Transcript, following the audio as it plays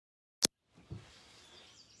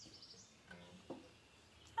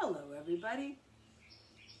everybody.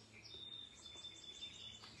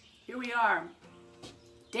 Here we are,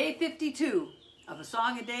 day 52 of A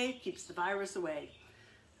Song a Day Keeps the Virus Away.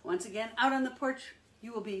 Once again, out on the porch,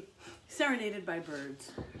 you will be serenaded by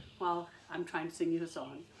birds while I'm trying to sing you a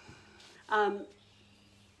song.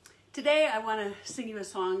 Today I want to sing you a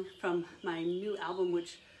song from my new album,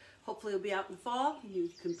 which hopefully will be out in the fall. You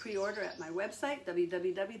can pre-order at my website,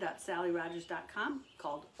 www.sallyrogers.com,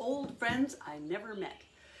 called Old Friends I Never Met.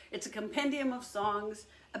 It's a compendium of songs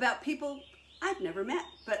about people I've never met,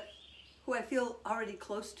 but who I feel already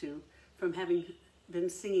close to from having been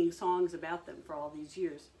singing songs about them for all these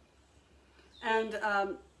years. And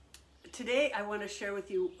today I want to share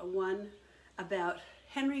with you one about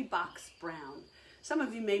Henry Box Brown. Some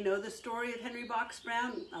of you may know the story of Henry Box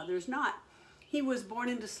Brown, others not. He was born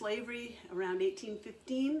into slavery around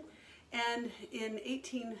 1815, and in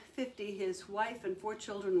 1850 his wife and 4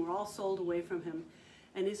 children were all sold away from him,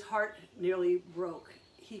 and his heart nearly broke.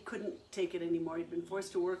 He couldn't take it anymore. He'd been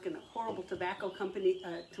forced to work in a horrible tobacco company,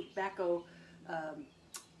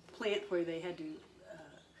 plant where they had to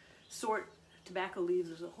sort tobacco leaves.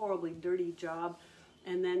 It was a horribly dirty job,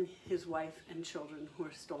 and then his wife and children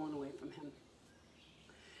were stolen away from him.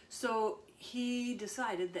 So he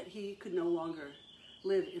decided that he could no longer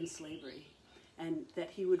live in slavery and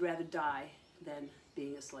that he would rather die than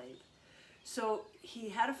being a slave. So he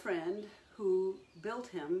had a friend who built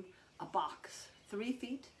him a box 3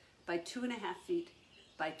 feet by 2.5 feet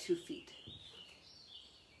by 2 feet.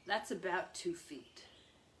 That's about 2 feet.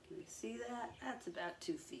 Can you see that? That's about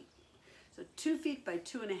 2 feet. So 2 feet by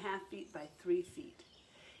 2.5 feet by 3 feet.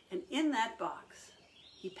 And in that box,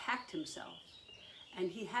 he packed himself, and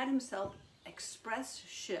he had himself express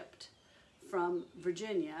shipped from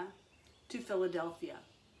Virginia to Philadelphia,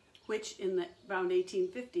 which in around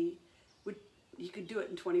 1850, you could do it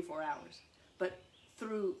in 24 hours, but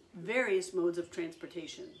through various modes of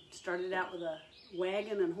transportation. Started out with a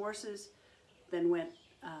wagon and horses, then went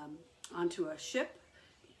onto a ship,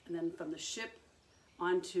 and then from the ship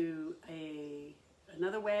onto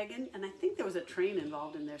another wagon, and I think there was a train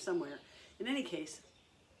involved in there somewhere. In any case,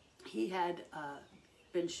 he had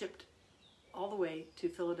been shipped all the way to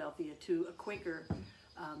Philadelphia to a Quaker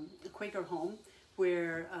home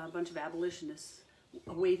where a bunch of abolitionists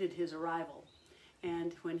awaited his arrival.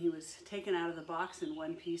 And when he was taken out of the box in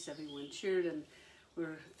one piece, everyone cheered and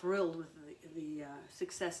were thrilled with the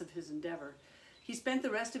success of his endeavor. He spent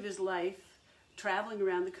the rest of his life traveling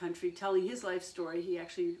around the country, telling his life story. He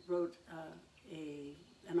actually wrote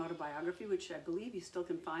an autobiography, which I believe you still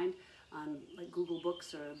can find on like Google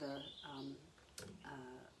Books or the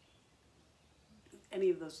any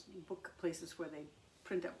of those book places where they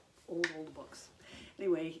print up old books.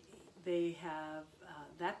 Anyway, they have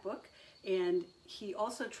that book, and he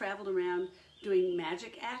also traveled around doing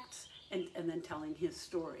magic acts and then telling his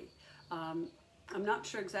story. I'm not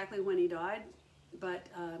sure exactly when he died, but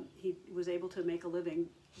he was able to make a living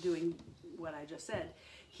doing what I just said.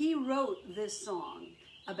 He wrote this song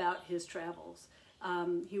about his travels.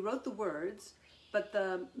 He wrote the words, but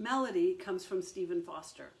the melody comes from Stephen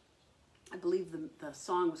Foster. I believe the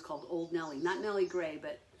song was called Old Nellie. Not Nellie Gray,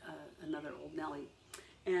 but another Old Nellie.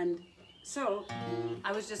 And so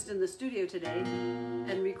I was just in the studio today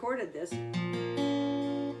and recorded this.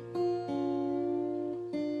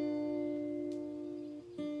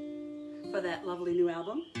 For that lovely new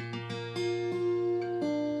album.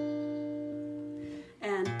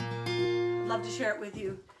 And I'd love to share it with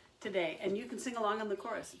you today. And you can sing along on the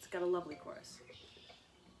chorus. It's got a lovely chorus.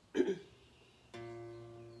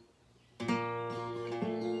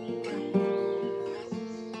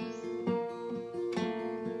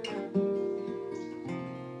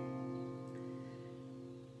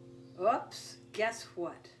 Oops, guess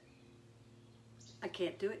what? I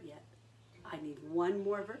can't do it yet. I need one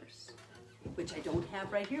more verse, which I don't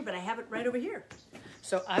have right here, but I have it right over here.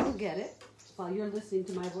 So I will get it while you're listening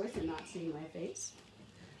to my voice and not seeing my face.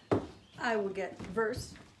 I will get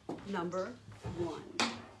verse number 1.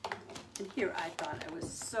 And here I thought I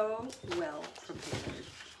was so well prepared.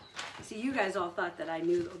 See, you guys all thought that I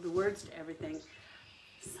knew the words to everything.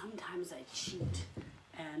 Sometimes I cheat.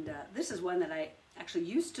 And this is one that I actually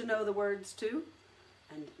used to know the words to,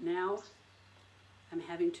 and now I'm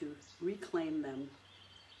having to reclaim them.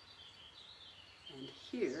 And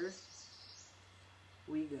here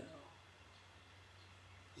we go.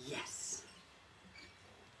 Yes.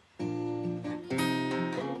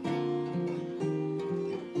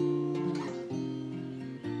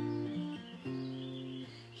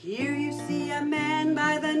 Here you see a man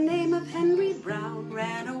by the name of Henry Brown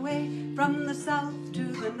ran away from the south to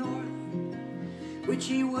the north, which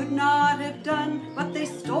he would not have done, but they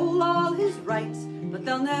stole all his rights, but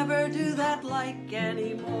they'll never do that like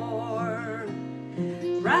anymore.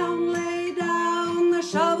 Brown lay down the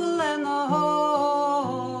shovel and the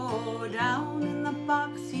hoe, down in the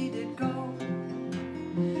box he did go.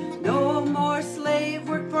 No more slave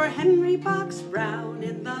work for Henry Box Brown,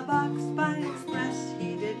 in the box by express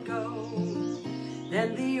he did go.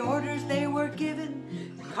 Then the orders they were given,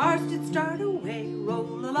 cars did start away,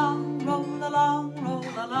 roll along, roll along, roll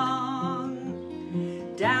along,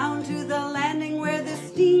 down to the landing where the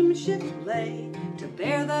steamship lay, to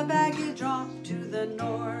bear the baggage off to the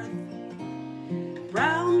north.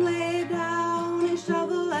 Brown lay down his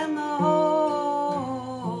shovel and the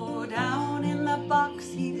hoe, down in the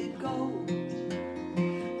box he did go.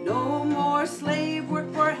 No more slave work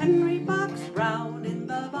for Henry Box Brown, in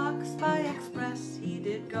the box by express he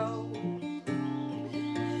did go.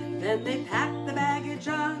 Then they packed the baggage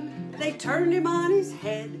on, they turned him on his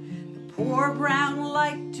head, the poor Brown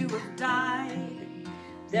like to have died.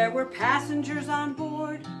 There were passengers on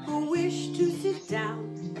board who wished to sit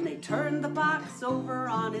down, and they turned the box over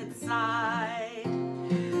on its side.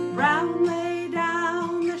 Brown lay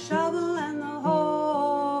down the shovel and the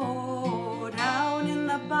hoe, down in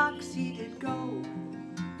the box he did go.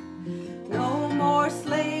 No more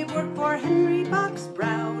slave work for Henry Box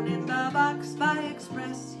Brown, in the box by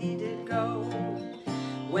express he did go.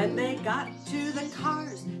 When they got to the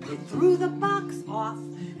cars, they threw the box off,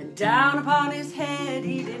 and down upon his head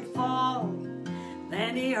he did fall.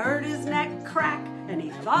 Then he heard his neck crack, and he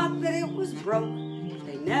thought that it was broke.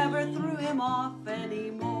 They never threw him off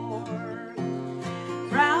anymore.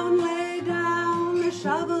 Brown lay down the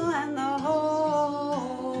shovel and the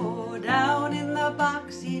hoe, down in the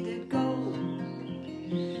box he did go.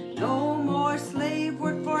 No more slave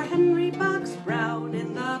work for Henry Box Brown,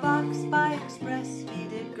 in the box by express he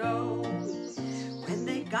did go. When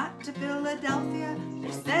they got to Philadelphia,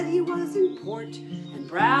 they said he was in port, and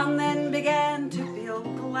Brown then began to feel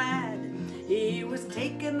glad. He was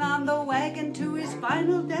taken on the wagon to his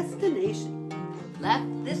final destination,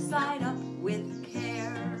 left this side up with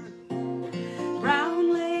care.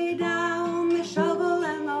 Brown lay down the shovel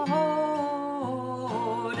and the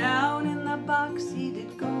hoe, down in the box he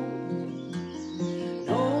did go.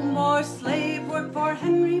 No more slave work for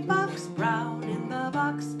Henry Box Brown, in the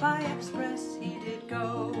box by express he did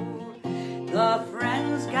go. The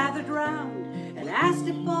friends gathered round and asked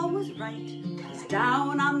if all was right, 'cause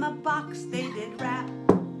down on the box they did rap.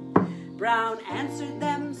 Brown answered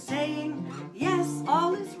them saying, yes,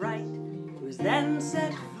 all is right. He was then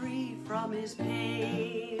set free from his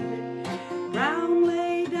pain. Brown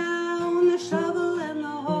lay down the shovel and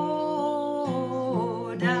the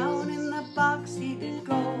hoe, down in the box he did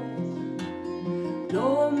go.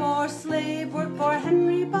 No more slave work for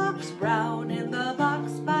Henry Box Brown, in the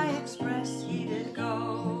box by express he did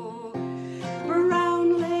go.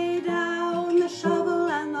 Brown lay down the shovel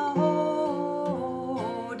and the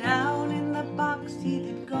hoe, down in the box he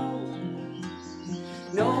did go.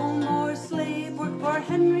 No more slave work for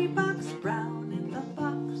Henry Box Brown, in the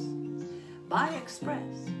box by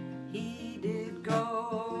express he did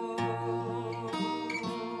go.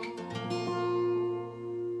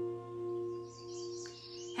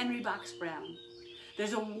 Henry Box Brown.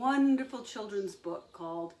 There's a wonderful children's book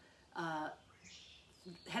called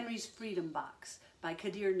Henry's Freedom Box by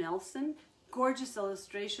Kadir Nelson. Gorgeous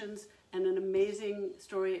illustrations and an amazing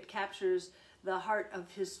story. It captures the heart of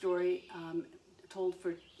his story told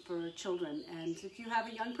for children. And if you have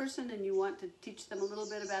a young person and you want to teach them a little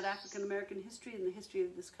bit about African American history and the history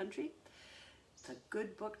of this country, it's a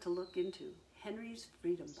good book to look into. Henry's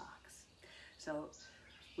Freedom Box. So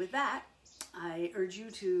with that, I urge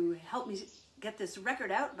you to help me get this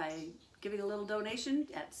record out by giving a little donation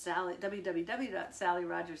at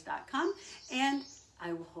www.sallyrogers.com, and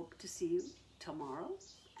I will hope to see you tomorrow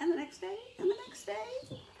and the next day and the next day.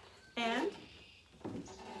 And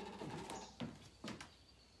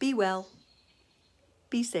be well,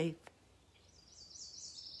 be safe.